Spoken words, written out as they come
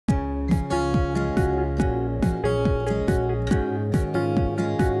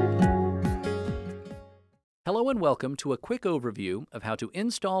Hello and welcome to a quick overview of how to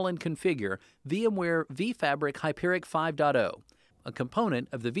install and configure VMware vFabric Hyperic 5.0, a component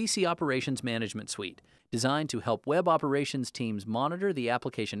of the VC Operations Management Suite, designed to help web operations teams monitor the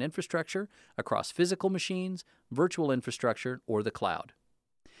application infrastructure across physical machines, virtual infrastructure, or the cloud.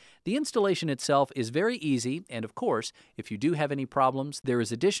 The installation itself is very easy, and of course, if you do have any problems, there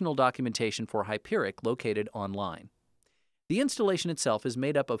is additional documentation for Hyperic located online. The installation itself is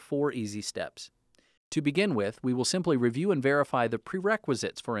made up of 4 easy steps. To begin with, we will simply review and verify the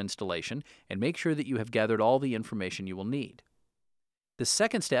prerequisites for installation and make sure that you have gathered all the information you will need. The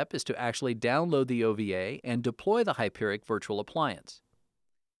second step is to actually download the OVA and deploy the Hyperic virtual appliance.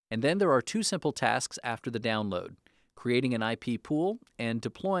 And then there are 2 simple tasks after the download: creating an IP pool and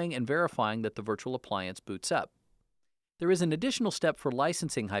deploying and verifying that the virtual appliance boots up. There is an additional step for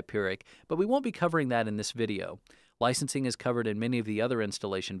licensing Hyperic, but we won't be covering that in this video. Licensing is covered in many of the other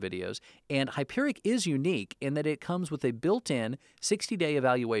installation videos, and Hyperic is unique in that it comes with a built-in 60-day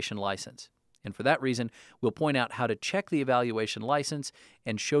evaluation license. And for that reason, we'll point out how to check the evaluation license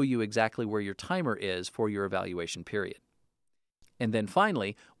and show you exactly where your timer is for your evaluation period. And then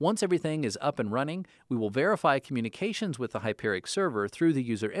finally, once everything is up and running, we will verify communications with the Hyperic server through the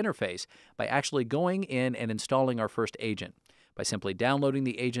user interface by actually going in and installing our first agent, by simply downloading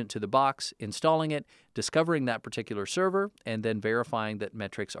the agent to the box, installing it, discovering that particular server, and then verifying that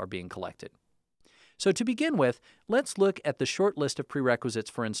metrics are being collected. So to begin with, let's look at the short list of prerequisites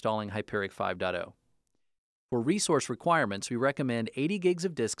for installing Hyperic 5.0. For resource requirements, we recommend 80 gigs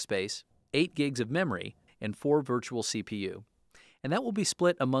of disk space, 8 gigs of memory, and 4 virtual CPU. And that will be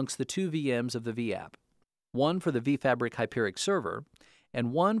split amongst the 2 VMs of the vApp, one for the vFabric Hyperic server,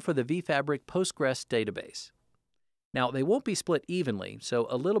 and one for the vFabric Postgres database. Now, they won't be split evenly, so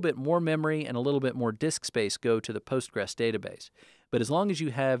a little bit more memory and a little bit more disk space go to the Postgres database. But as long as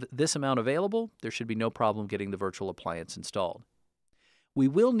you have this amount available, there should be no problem getting the virtual appliance installed. We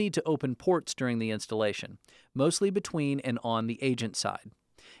will need to open ports during the installation, mostly between and on the agent side.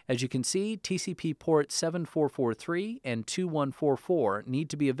 As you can see, TCP port 7443 and 2144 need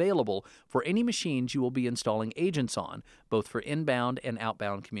to be available for any machines you will be installing agents on, both for inbound and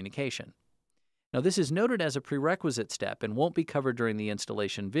outbound communication. Now, this is noted as a prerequisite step and won't be covered during the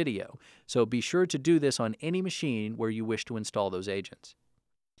installation video, so be sure to do this on any machine where you wish to install those agents.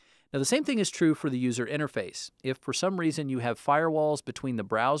 Now, the same thing is true for the user interface. If for some reason you have firewalls between the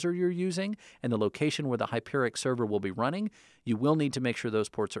browser you're using and the location where the Hyperic server will be running, you will need to make sure those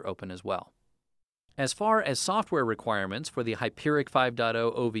ports are open as well. As far as software requirements for the Hyperic 5.0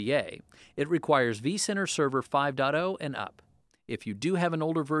 OVA, it requires vCenter Server 5.0 and up. If you do have an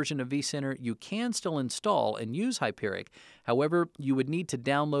older version of vCenter, you can still install and use Hyperic. However, you would need to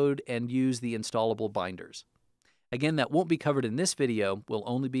download and use the installable binders. Again, that won't be covered in this video. We'll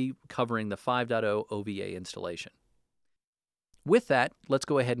only be covering the 5.0 OVA installation. With that, let's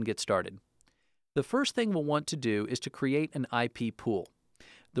go ahead and get started. The first thing we'll want to do is to create an IP pool.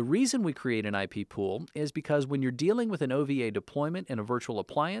 The reason we create an IP pool is because when you're dealing with an OVA deployment in a virtual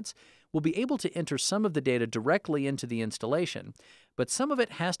appliance, we'll be able to enter some of the data directly into the installation, but some of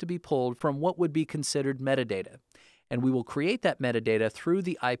it has to be pulled from what would be considered metadata, and we will create that metadata through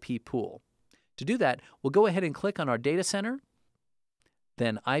the IP pool. To do that, we'll go ahead and click on our data center,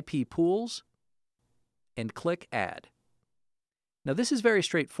 then IP pools, and click Add. Now, this is very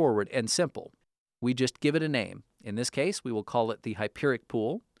straightforward and simple. We just give it a name. In this case, we will call it the Hyperic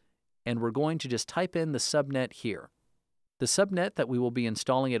pool, and we're going to just type in the subnet here. The subnet that we will be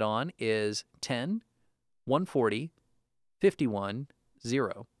installing it on is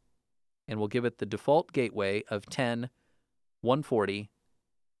 10.140.51.0, and we'll give it the default gateway of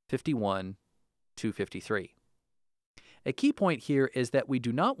 10.140.51.253. A key point here is that we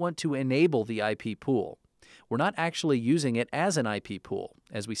do not want to enable the IP pool. We're not actually using it as an IP pool.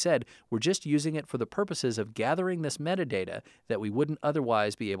 As we said, we're just using it for the purposes of gathering this metadata that we wouldn't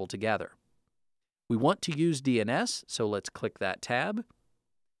otherwise be able to gather. We want to use DNS, so let's click that tab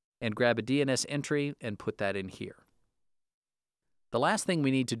and grab a DNS entry and put that in here. The last thing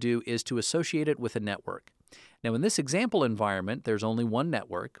we need to do is to associate it with a network. Now, in this example environment, there's only one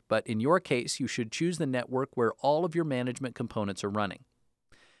network, but in your case, you should choose the network where all of your management components are running.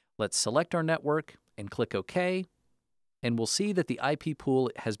 Let's select our network and click OK, and we'll see that the IP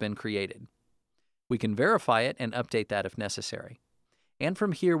pool has been created. We can verify it and update that if necessary. And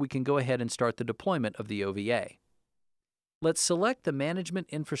from here, we can go ahead and start the deployment of the OVA. Let's select the Management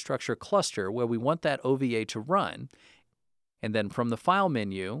Infrastructure cluster where we want that OVA to run, and then from the File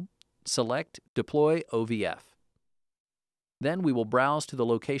menu, select Deploy OVF. Then we will browse to the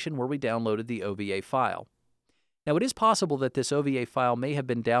location where we downloaded the OVA file. Now, it is possible that this OVA file may have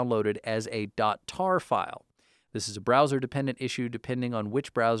been downloaded as a .tar file. This is a browser-dependent issue depending on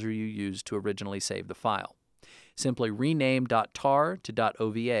which browser you used to originally save the file. Simply rename .tar to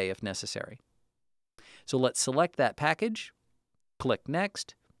 .ova if necessary. So let's select that package, click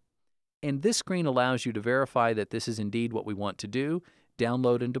Next, and this screen allows you to verify that this is indeed what we want to do,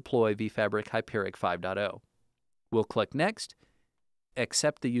 download and deploy vFabric Hyperic 5.0. We'll click Next,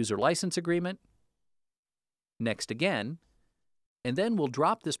 accept the user license agreement, Next again, and then we'll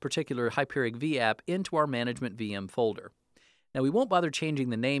drop this particular Hyperic vApp into our Management VM folder. Now we won't bother changing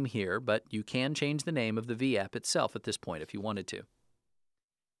the name here, but you can change the name of the vApp itself at this point if you wanted to.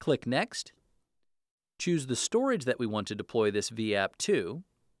 Click Next, choose the storage that we want to deploy this vApp to,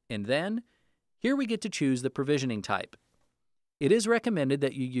 and then here we get to choose the provisioning type. It is recommended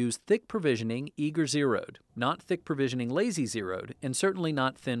that you use thick provisioning eager zeroed, not thick provisioning lazy zeroed, and certainly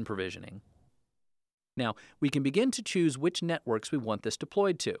not thin provisioning. Now, we can begin to choose which networks we want this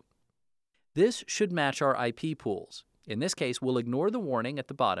deployed to. This should match our IP pools. In this case, we'll ignore the warning at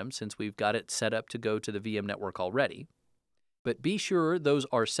the bottom since we've got it set up to go to the VM network already. But be sure those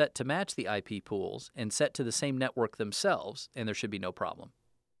are set to match the IP pools and set to the same network themselves, and there should be no problem.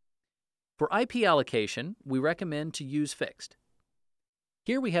 For IP allocation, we recommend to use fixed.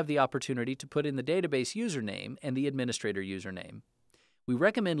 Here we have the opportunity to put in the database username and the administrator username. We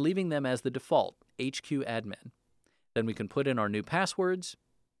recommend leaving them as the default, HQadmin. Then we can put in our new passwords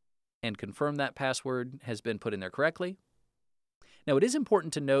and confirm that password has been put in there correctly. Now it is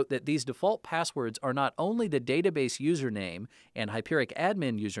important to note that these default passwords are not only the database username and Hyperic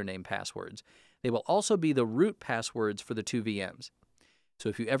admin username passwords, they will also be the root passwords for the two VMs. So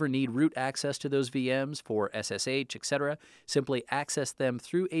if you ever need root access to those VMs for SSH, etc., simply access them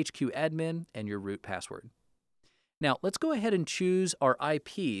through HQadmin and your root password. Now let's go ahead and choose our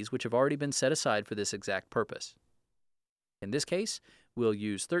IPs, which have already been set aside for this exact purpose. In this case, we'll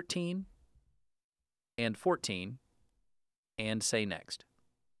use 13 and 14 and say Next.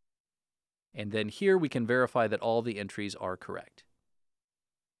 And then here we can verify that all the entries are correct.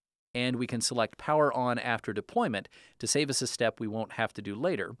 And we can select Power On after deployment to save us a step we won't have to do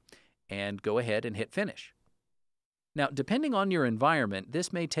later, and go ahead and hit Finish. Now, depending on your environment,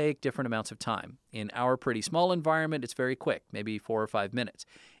 this may take different amounts of time. In our pretty small environment, it's very quick, maybe 4 or 5 minutes.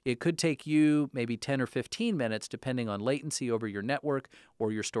 It could take you maybe 10 or 15 minutes depending on latency over your network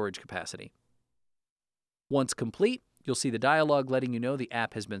or your storage capacity. Once complete, you'll see the dialog letting you know the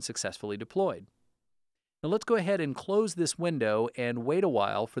app has been successfully deployed. Now let's go ahead and close this window and wait a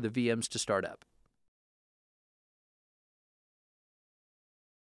while for the VMs to start up.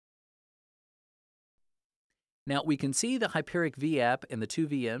 Now we can see the Hyperic vApp and the two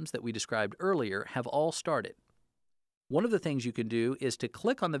VMs that we described earlier have all started. One of the things you can do is to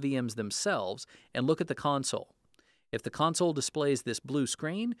click on the VMs themselves and look at the console. If the console displays this blue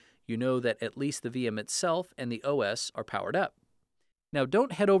screen, you know that at least the VM itself and the OS are powered up. Now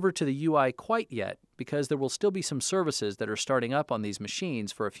don't head over to the UI quite yet because there will still be some services that are starting up on these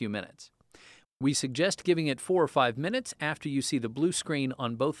machines for a few minutes. We suggest giving it 4 or 5 minutes after you see the blue screen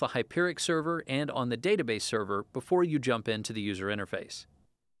on both the Hyperic server and on the database server before you jump into the user interface.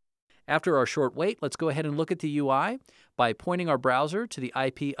 After our short wait, let's go ahead and look at the UI by pointing our browser to the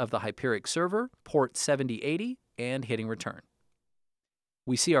IP of the Hyperic server, port 7080, and hitting Return.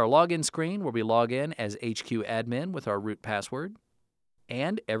 We see our login screen where we log in as HQadmin with our root password.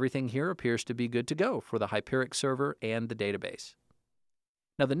 And everything here appears to be good to go for the Hyperic server and the database.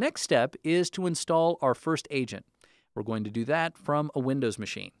 Now the next step is to install our first agent. We're going to do that from a Windows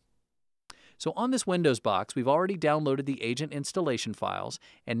machine. So on this Windows box, we've already downloaded the agent installation files,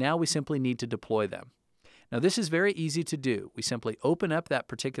 and now we simply need to deploy them. Now this is very easy to do. We simply open up that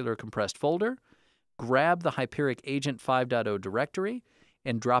particular compressed folder, grab the Hyperic Agent 5.0 directory,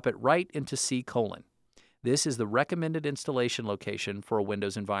 and drop it right into C:. This is the recommended installation location for a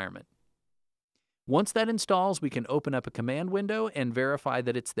Windows environment. Once that installs, we can open up a command window and verify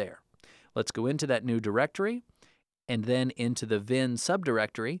that it's there. Let's go into that new directory and then into the vin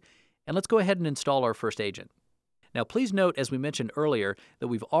subdirectory, and let's go ahead and install our first agent. Now please note, as we mentioned earlier, that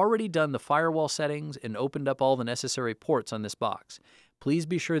we've already done the firewall settings and opened up all the necessary ports on this box. Please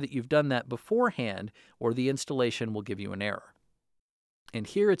be sure that you've done that beforehand or the installation will give you an error. And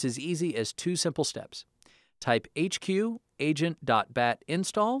here it's as easy as 2 simple steps. Type HQ agent.bat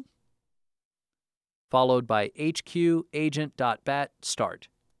install, followed by HQ agent.bat start.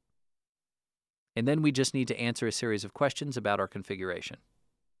 And then we just need to answer a series of questions about our configuration.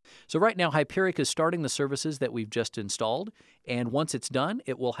 So right now, Hyperic is starting the services that we've just installed, and once it's done,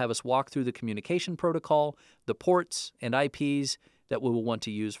 it will have us walk through the communication protocol, the ports and IPs that we will want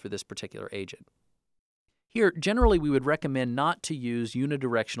to use for this particular agent. Here, generally we would recommend not to use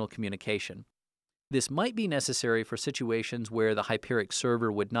unidirectional communication. This might be necessary for situations where the Hyperic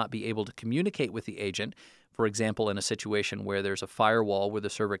server would not be able to communicate with the agent, for example, in a situation where there's a firewall where the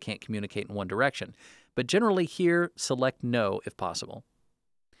server can't communicate in one direction. But generally here, select No if possible.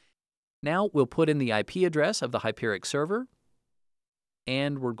 Now we'll put in the IP address of the Hyperic server,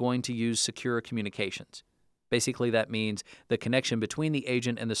 and we're going to use secure communications. Basically, that means the connection between the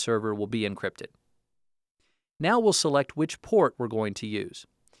agent and the server will be encrypted. Now we'll select which port we're going to use.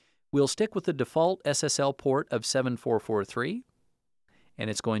 We'll stick with the default SSL port of 7443, and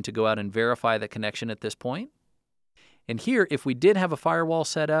it's going to go out and verify the connection at this point. And here, if we did have a firewall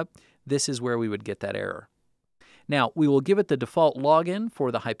set up, this is where we would get that error. Now, we will give it the default login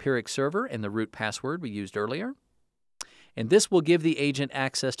for the Hyperic server and the root password we used earlier. And this will give the agent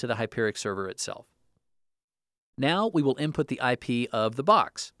access to the Hyperic server itself. Now we will input the IP of the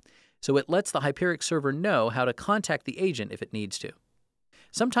box, so it lets the Hyperic server know how to contact the agent if it needs to.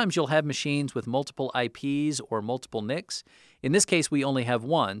 Sometimes you'll have machines with multiple IPs or multiple NICs. In this case, we only have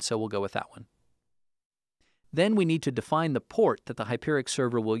one, so we'll go with that one. Then we need to define the port that the Hyperic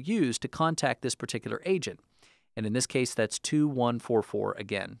server will use to contact this particular agent. And in this case, that's 2144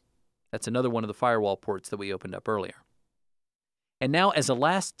 again. That's another one of the firewall ports that we opened up earlier. And now, as a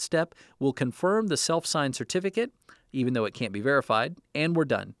last step, we'll confirm the self-signed certificate, even though it can't be verified, and we're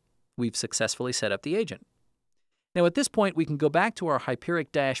done. We've successfully set up the agent. Now at this point, we can go back to our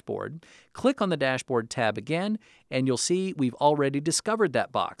Hyperic dashboard, click on the dashboard tab again, and you'll see we've already discovered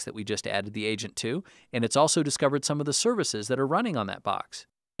that box that we just added the agent to, and it's also discovered some of the services that are running on that box.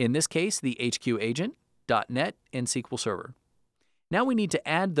 In this case, the HQ agent, .NET, and SQL Server. Now we need to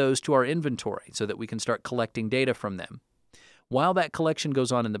add those to our inventory so that we can start collecting data from them. While that collection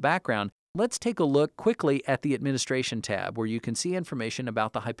goes on in the background, let's take a look quickly at the Administration tab where you can see information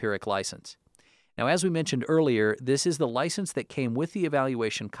about the Hyperic license. Now, as we mentioned earlier, this is the license that came with the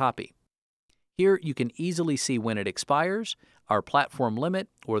evaluation copy. Here you can easily see when it expires, our platform limit,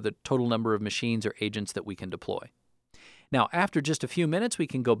 or the total number of machines or agents that we can deploy. Now, after just a few minutes, we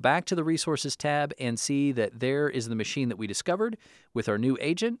can go back to the Resources tab and see that there is the machine that we discovered with our new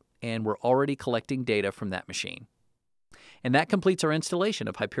agent, and we're already collecting data from that machine. And that completes our installation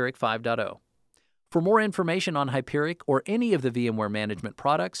of Hyperic 5.0. For more information on Hyperic or any of the VMware management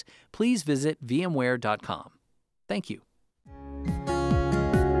products, please visit vmware.com. Thank you.